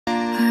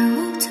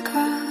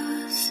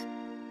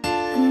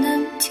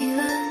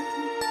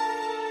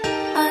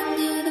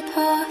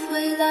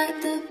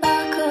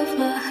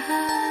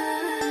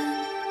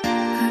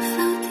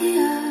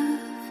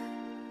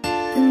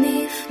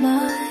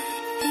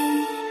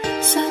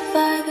Sat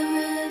by the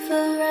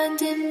river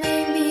and it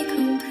made me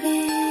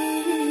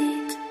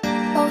complete.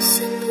 Oh,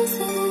 simple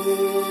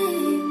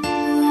thing,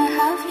 where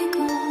have you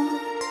gone?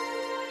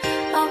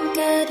 I'm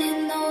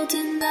getting old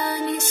and I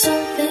need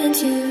something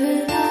to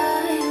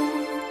rely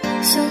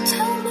on. So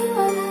tell